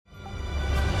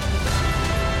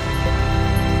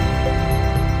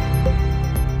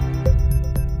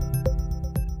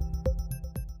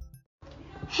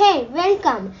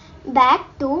welcome back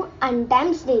to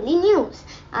UnTimes Daily News.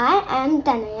 I am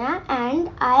Tanaya and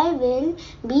I will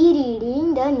be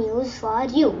reading the news for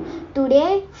you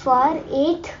today for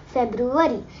 8th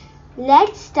February.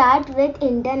 Let's start with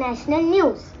international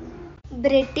news.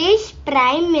 British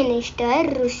Prime Minister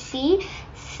Rishi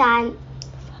Sunak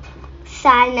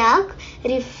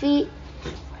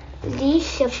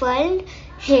reshuffled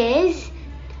his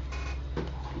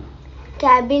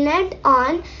cabinet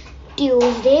on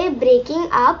Tuesday, breaking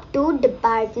up two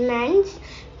departments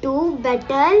to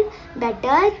better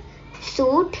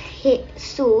suit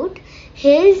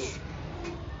his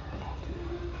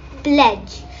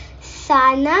pledge.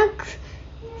 Sunak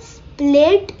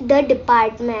split the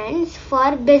departments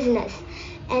for business,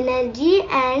 energy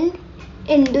and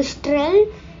industrial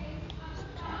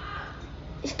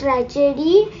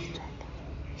strategy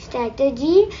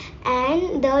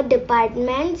and the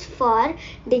departments for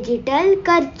digital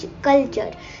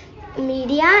culture,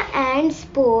 media and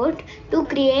sport to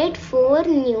create 4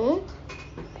 new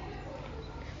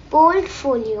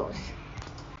portfolios.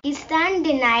 Pakistan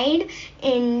denied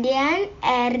Indian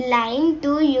airline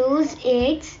to use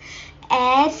its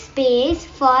airspace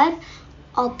for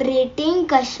operating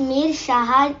Kashmir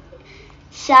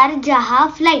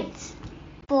Sharjah flights,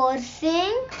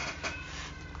 forcing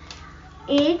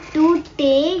it to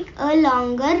take a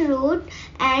longer route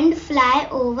and fly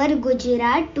over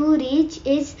Gujarat to reach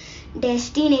its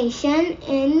destination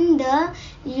in the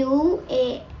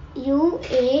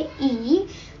UAE,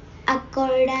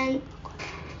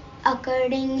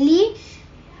 accordingly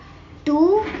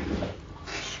to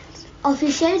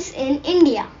officials in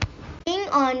India. Moving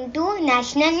on to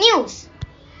national news.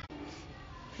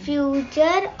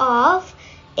 Future of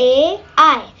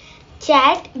AI,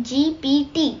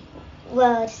 ChatGPT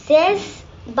versus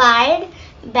Bard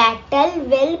battle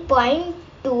will point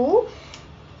to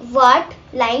what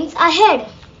lies ahead.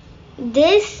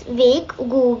 This week,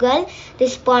 Google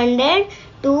responded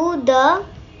to the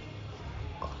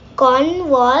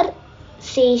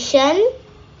conversation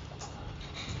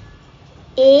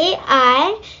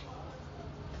AI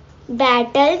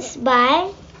battles by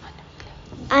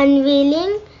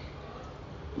unveiling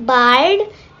Bard,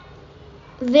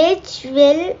 which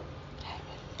will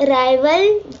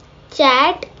rival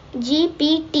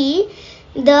ChatGPT,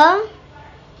 the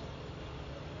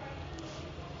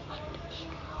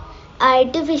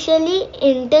artificially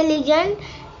intelligent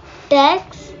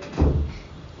text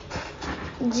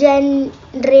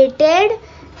generated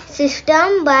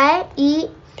system by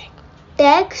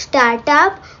tech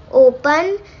startup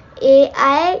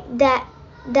OpenAI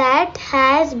that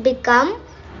has become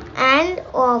and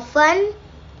often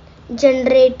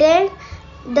generated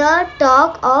the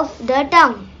talk of the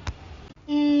town.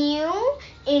 New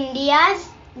India's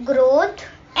growth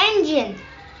engine.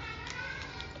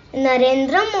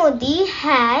 Narendra Modi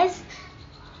has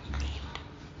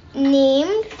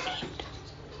aimed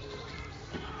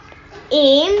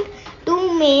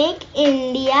to make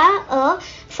India a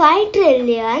 5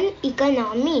 trillion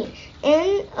economy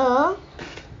in a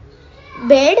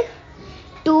bid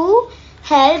to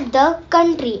help the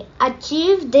country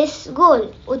achieve this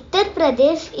goal. Uttar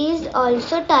Pradesh is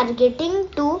also targeting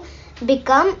to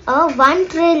become a 1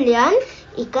 trillion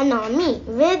economy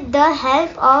with the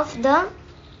help of the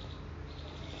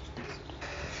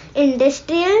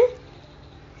industrial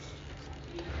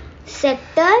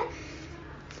sector.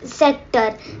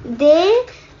 They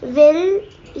will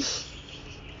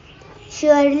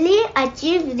surely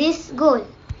achieve this goal.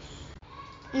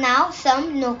 Now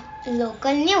some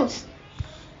local news.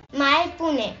 My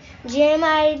Pune,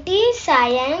 GMRT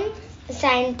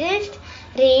scientists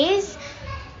raise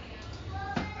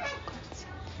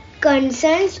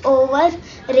concerns over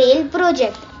rail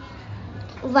project.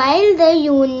 While the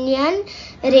Union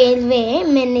Railway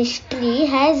Ministry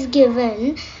has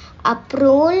given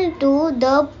approval to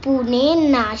the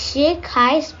Pune-Nashik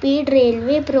high-speed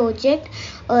railway project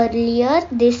earlier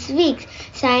this week,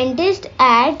 scientists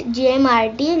at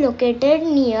GMRT located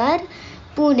near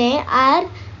Pune are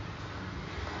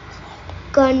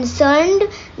concerned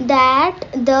that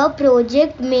the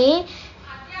project may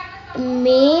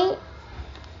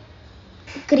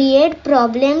create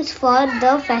problems for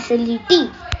the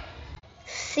facility.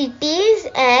 City's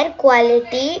air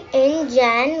quality in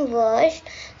Jan worst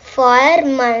for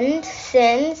months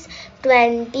since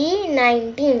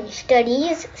 2019,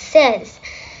 studies says.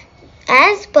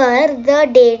 As per the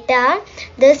data,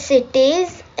 the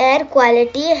city's air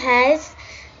quality has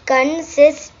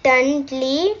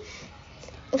consistently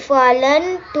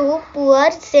fallen to poor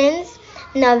since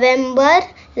November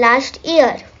last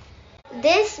year.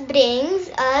 This brings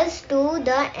us to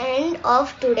the end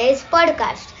of today's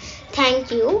podcast.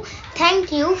 Thank you.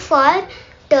 Thank you for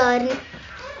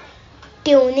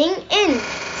tuning in.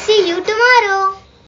 See you tomorrow.